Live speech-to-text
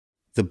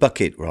The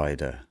Bucket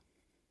Rider.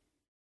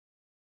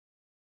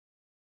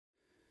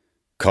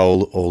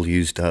 Coal all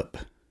used up,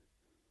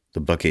 the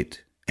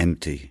bucket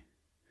empty,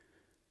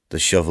 the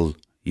shovel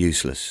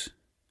useless,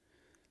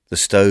 the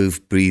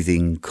stove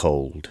breathing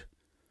cold,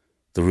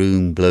 the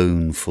room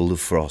blown full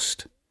of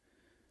frost.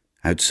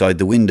 Outside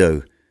the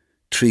window,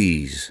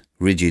 trees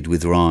rigid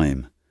with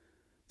rime,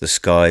 the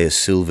sky a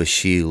silver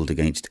shield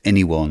against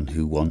anyone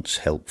who wants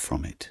help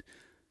from it.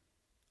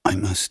 I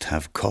must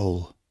have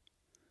coal.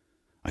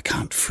 I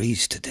can't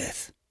freeze to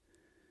death.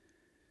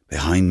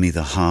 Behind me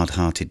the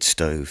hard-hearted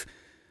stove,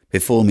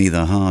 before me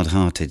the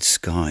hard-hearted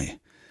sky.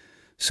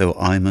 So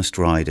I must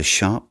ride a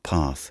sharp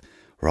path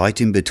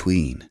right in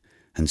between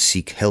and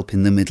seek help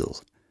in the middle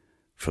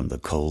from the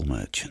coal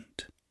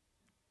merchant.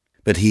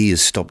 But he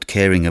has stopped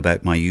caring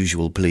about my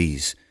usual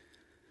pleas.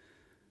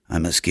 I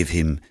must give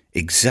him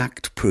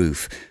exact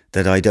proof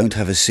that I don't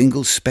have a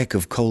single speck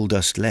of coal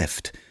dust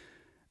left,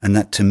 and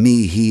that to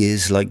me he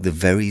is like the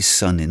very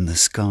sun in the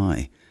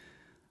sky.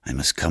 I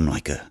must come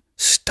like a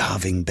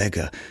starving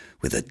beggar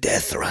with a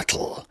death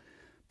rattle,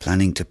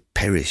 planning to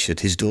perish at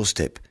his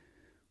doorstep,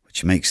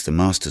 which makes the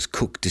master's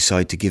cook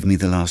decide to give me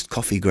the last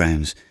coffee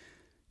grounds,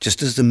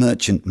 just as the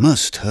merchant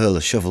must hurl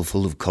a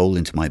shovelful of coal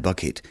into my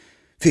bucket,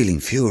 feeling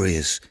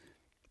furious,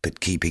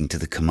 but keeping to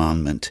the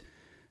commandment,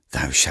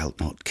 "Thou shalt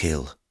not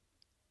kill."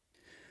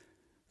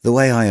 The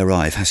way I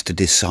arrive has to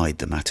decide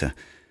the matter,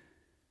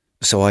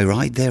 so I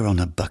ride there on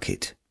a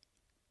bucket.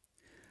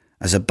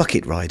 As a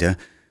bucket rider,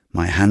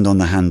 my hand on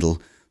the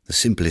handle, the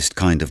simplest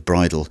kind of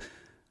bridle,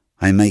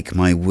 I make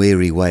my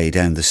weary way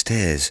down the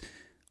stairs.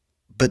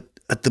 But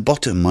at the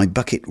bottom my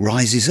bucket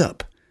rises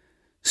up.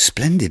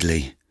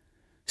 Splendidly.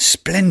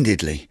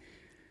 Splendidly.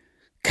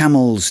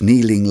 Camels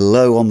kneeling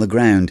low on the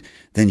ground,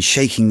 then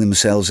shaking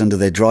themselves under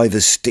their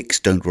drivers' sticks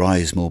don't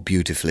rise more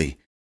beautifully.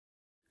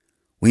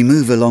 We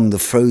move along the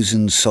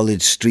frozen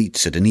solid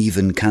streets at an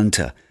even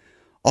canter.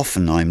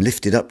 Often I'm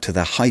lifted up to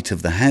the height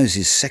of the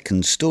houses'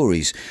 second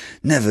stories.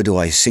 Never do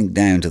I sink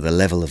down to the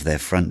level of their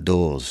front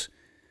doors.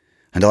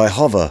 And I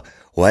hover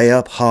way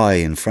up high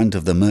in front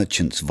of the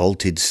merchant's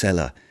vaulted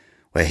cellar,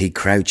 where he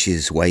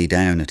crouches way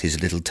down at his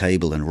little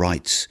table and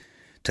writes,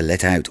 to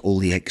let out all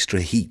the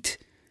extra heat.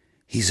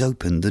 He's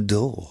opened the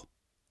door.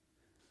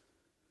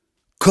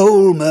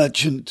 "Coal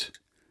merchant!"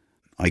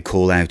 I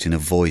call out in a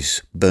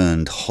voice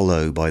burned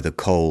hollow by the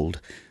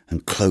cold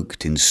and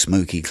cloaked in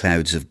smoky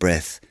clouds of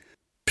breath.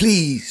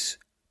 "Please,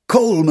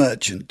 coal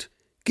merchant,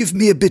 give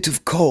me a bit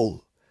of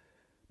coal.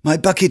 My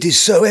bucket is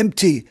so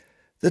empty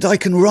that I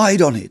can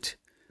ride on it.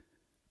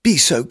 Be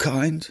so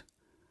kind.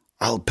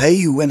 I'll pay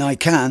you when I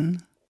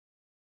can."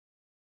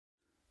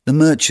 The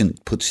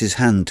merchant puts his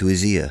hand to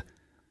his ear.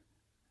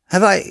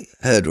 "Have I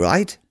heard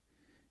right?"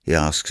 he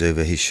asks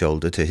over his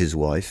shoulder to his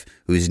wife,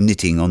 who is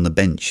knitting on the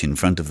bench in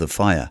front of the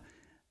fire.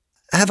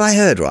 "Have I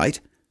heard right?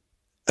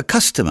 A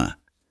customer?"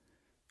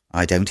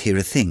 "I don't hear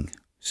a thing,"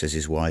 says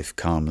his wife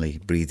calmly,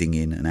 breathing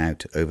in and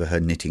out over her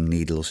knitting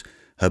needles,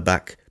 her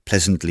back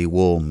pleasantly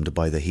warmed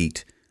by the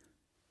heat.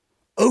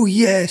 "Oh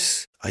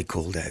yes," I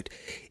called out.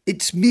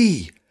 "It's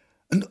me,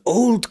 an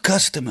old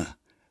customer,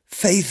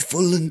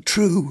 faithful and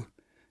true,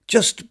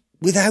 just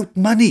without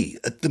money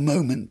at the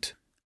moment."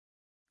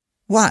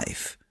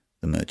 "Wife,"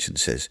 the merchant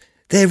says,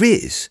 there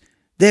is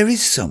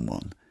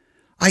someone.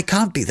 I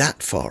can't be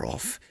that far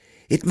off.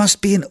 It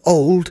must be an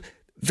old,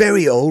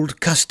 very old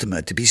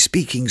customer to be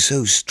speaking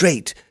so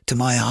straight to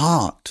my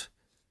heart."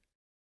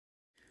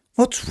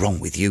 "What's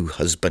wrong with you,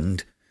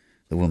 husband?"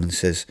 the woman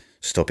says,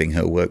 stopping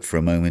her work for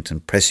a moment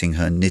and pressing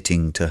her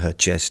knitting to her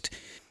chest.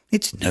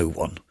 "It's no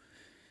one.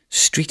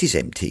 Street is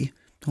empty.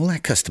 All our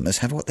customers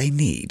have what they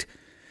need.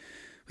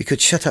 We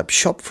could shut up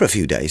shop for a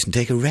few days and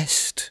take a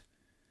rest."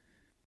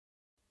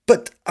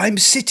 "But I'm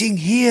sitting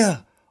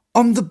here,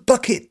 on the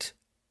bucket,"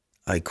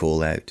 I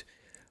call out,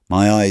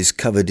 my eyes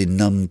covered in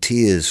numb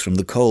tears from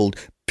the cold.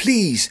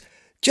 "Please,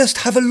 just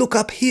have a look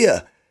up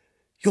here.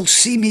 You'll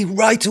see me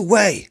right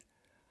away.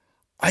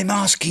 I'm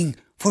asking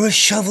for a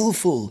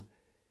shovelful.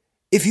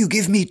 If you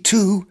give me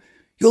 2,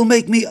 you'll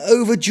make me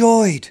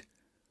overjoyed.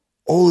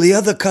 All the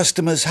other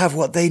customers have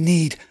what they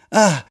need.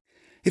 Ah,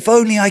 if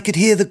only I could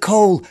hear the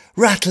coal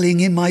rattling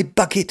in my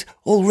bucket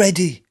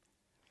already."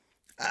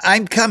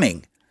 "I'm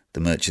coming," the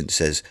merchant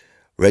says,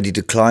 ready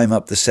to climb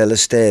up the cellar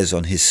stairs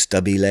on his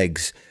stubby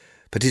legs.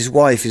 But his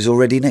wife is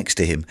already next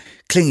to him,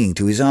 clinging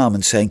to his arm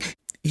and saying,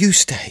 "You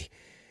stay.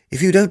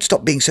 If you don't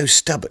stop being so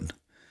stubborn,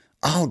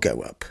 I'll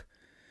go up.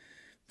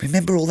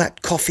 Remember all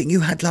that coughing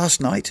you had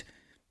last night?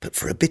 But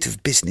for a bit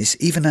of business,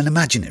 even an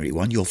imaginary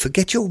one, you'll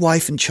forget your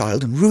wife and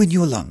child and ruin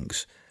your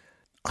lungs.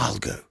 I'll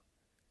go."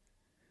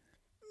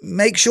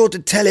 "Make sure to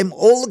tell him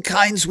all the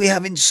kinds we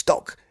have in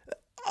stock.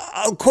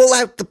 I'll call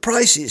out the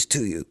prices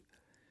to you."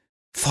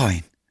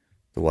 "Fine,"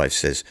 the wife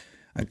says,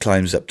 and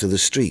climbs up to the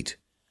street.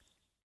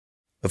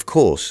 Of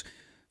course,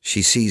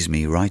 she sees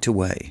me right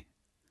away.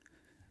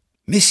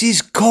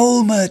 "Mrs.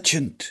 Coal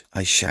Merchant,"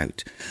 I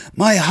shout,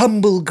 "my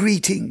humble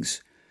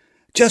greetings.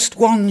 Just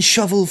one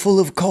shovelful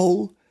of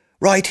coal,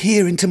 right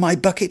here into my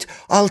bucket.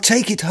 I'll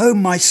take it home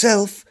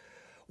myself.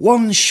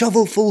 One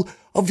shovelful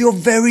of your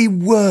very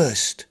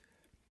worst.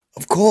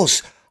 Of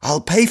course,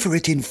 I'll pay for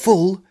it in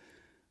full,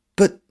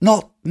 but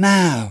not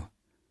now.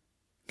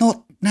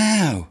 Not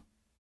now."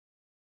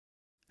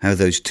 How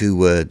those two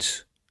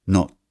words,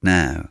 "not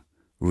now,"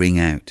 ring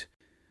out,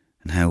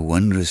 and how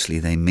wondrously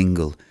they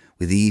mingle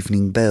with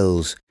evening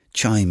bells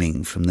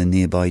chiming from the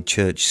nearby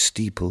church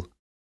steeple.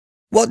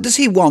 "What does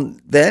he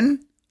want,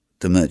 then?"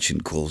 the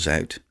merchant calls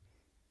out.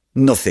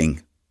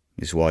 "Nothing,"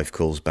 his wife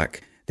calls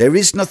back. "There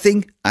is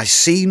nothing, I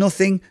see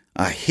nothing,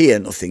 I hear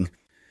nothing.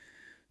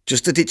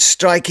 Just that it's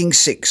striking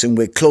 6 and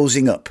we're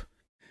closing up.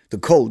 The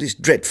cold is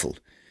dreadful.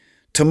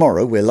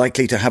 Tomorrow we're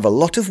likely to have a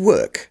lot of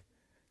work."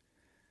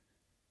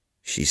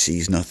 She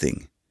sees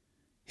nothing,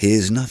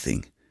 hears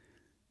nothing,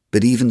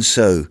 but even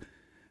so,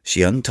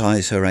 she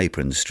unties her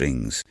apron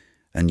strings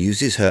and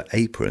uses her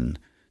apron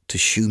to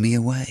shoo me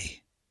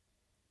away.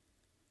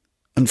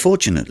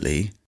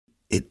 Unfortunately,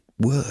 it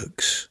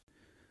works.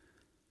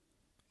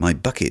 My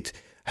bucket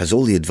has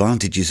all the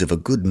advantages of a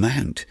good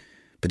mount,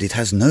 but it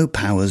has no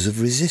powers of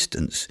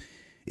resistance.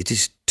 It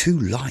is too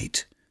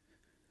light.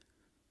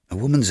 A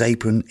woman's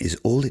apron is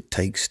all it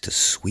takes to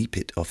sweep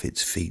it off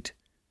its feet.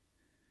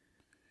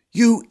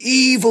 "You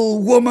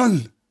evil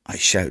woman!" I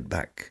shout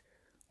back,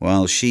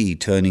 while she,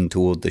 turning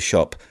toward the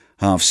shop,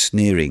 half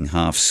sneering,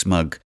 half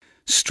smug,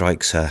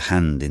 strikes her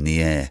hand in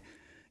the air.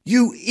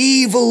 "You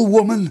evil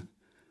woman!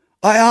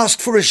 I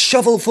asked for a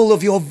shovelful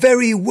of your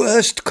very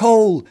worst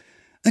coal,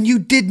 and you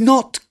did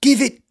not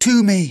give it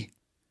to me."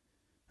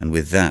 And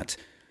with that,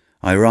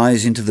 I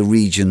rise into the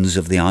regions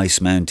of the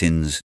ice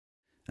mountains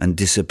and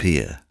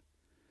disappear,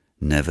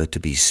 never to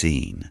be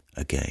seen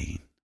again.